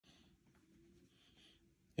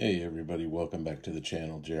Hey everybody, welcome back to the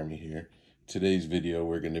channel. Jeremy here. Today's video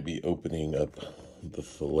we're going to be opening up the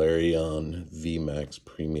Flareon VMAX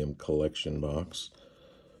Premium Collection box.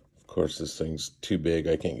 Of course this thing's too big,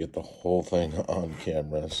 I can't get the whole thing on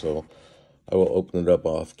camera, so I will open it up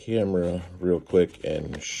off camera real quick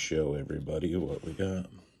and show everybody what we got.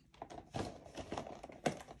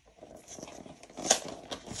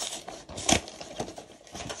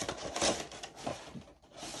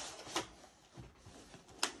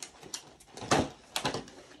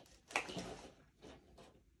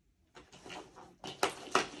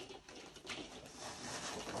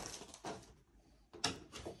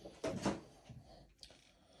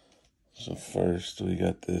 So first we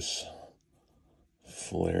got this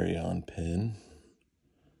Flareon pin.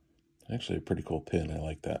 Actually a pretty cool pin, I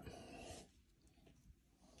like that.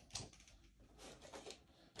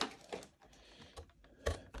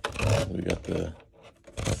 We got the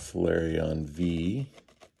Flareon V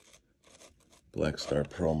Black Star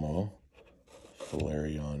promo,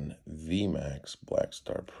 Flareon VMAX Black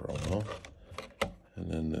Star promo,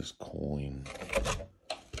 and then this coin.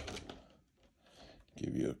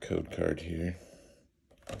 Give you a code card here.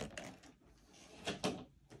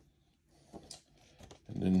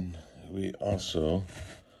 And then we also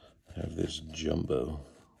have this jumbo.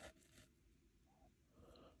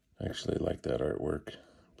 I actually like that artwork.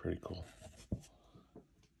 Pretty cool.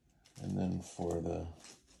 And then for the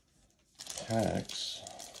packs,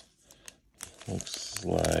 looks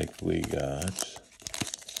like we got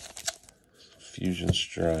Fusion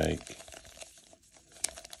Strike,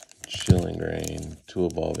 Chilling Rain, Two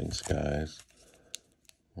Evolving Skies.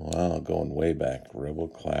 Wow, going way back. Rebel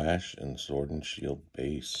Clash and Sword and Shield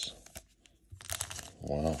base.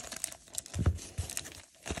 Wow.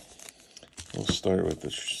 We'll start with the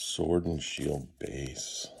Sword and Shield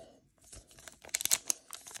base.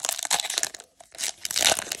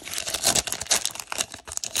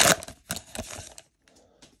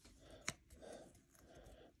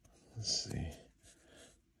 Let's see.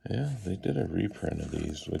 Yeah, they did a reprint of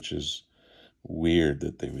these, which is weird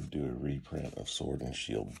that they would do a reprint of Sword and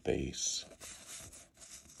Shield base.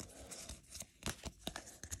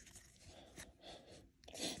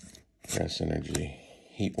 Grass Energy,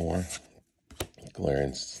 Heatmore,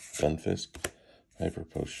 Galarian Stunfisk, Hyper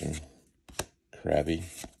Potion, Krabby,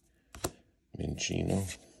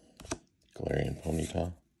 Minchino, Galarian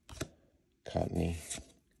Ponyta, Cottony,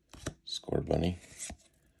 Scorbunny,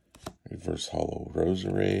 Reverse Hollow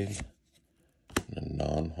Roserade, and a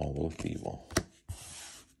non-hollow Thievul.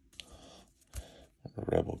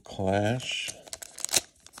 Rebel Clash.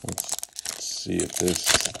 Let's see if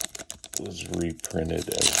this was reprinted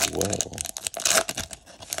as well.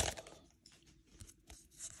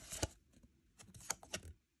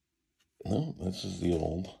 No, this is the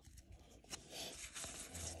old.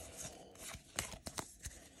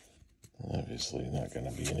 Obviously not going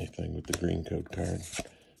to be anything with the green code card.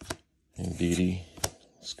 Indeedee,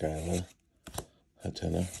 Skyla,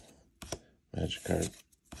 Hatena, Magikarp,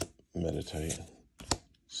 Meditite,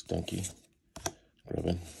 Stunky,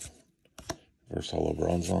 Grubbin, Reverse Hollow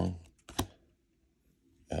Bronzong,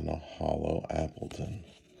 and a Hollow Appleton.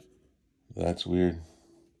 That's weird.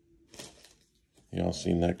 Y'all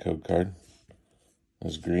seen that code card? It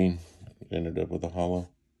was green. It ended up with a hollow.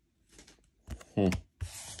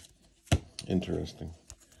 Interesting.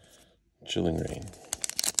 Chilling Rain.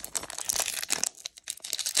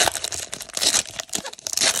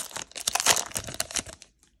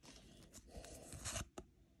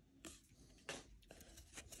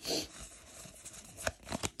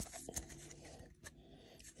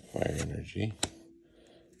 Fire Energy,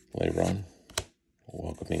 Labron,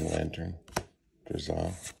 Welcoming Lantern,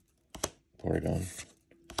 Drizza, Porygon,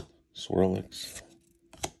 Swirlix,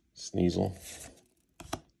 Sneasel,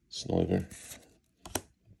 Snoiver,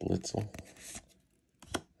 Blitzel,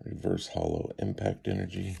 Reverse Hollow Impact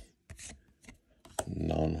Energy,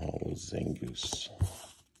 non-hollow Zangoose,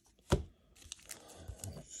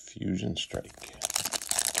 Fusion Strike.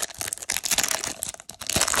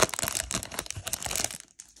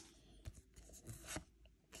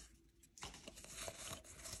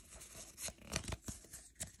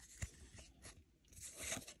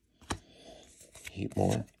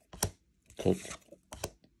 Heatmore, Cook,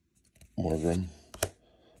 Morgrem,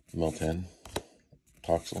 Meltan,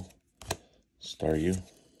 Toxel, Staryu,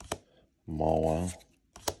 Mawile,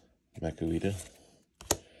 Makuhita,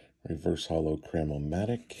 Reverse Hollow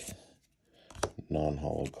Cramomatic,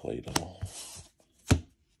 non-hollow Claydol.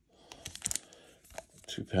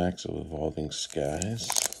 2 packs of Evolving Skies.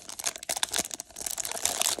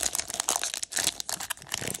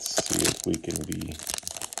 Let's see if we can be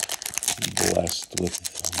blessed with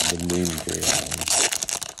the main gray one.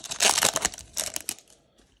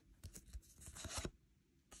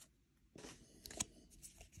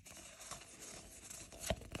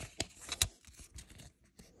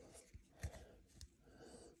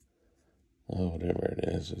 Oh, whatever it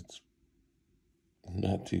is, it's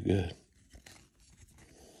not too good.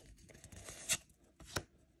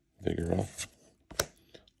 Vigoroth,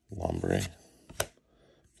 Lombre,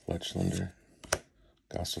 Fletchlander,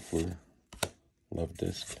 Gossifleur, Love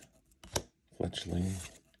Disc, Fletchling,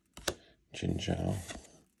 Chinchou,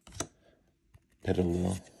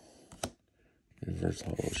 Petalil, Reverse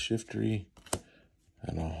Hollow Shiftry,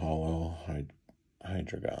 and a Hollow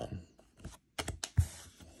Hydreigon.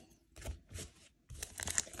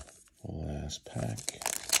 Last pack.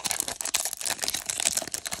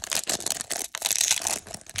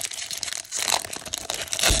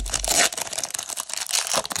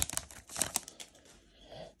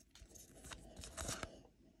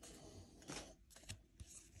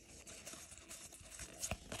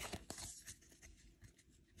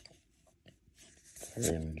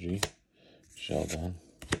 Fire Energy, Sheldon,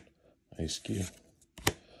 Ice Cube,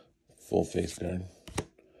 Full Face Guard,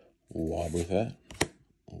 Wobbuffet,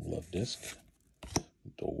 Love Disc,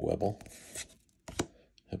 Dwebble,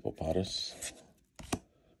 Hippopotas,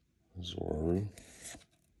 Zoru,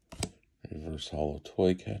 Reverse Hollow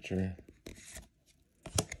Toy Catcher,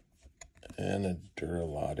 and a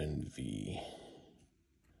Duraludon V.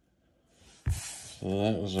 So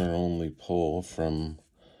that was our only pull from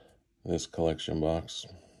this collection box.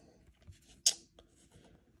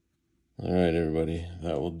 Alright everybody,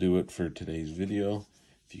 that will do it for today's video.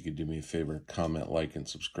 If you could do me a favor, comment, like, and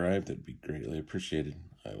subscribe, that'd be greatly appreciated.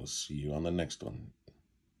 I will see you on the next one.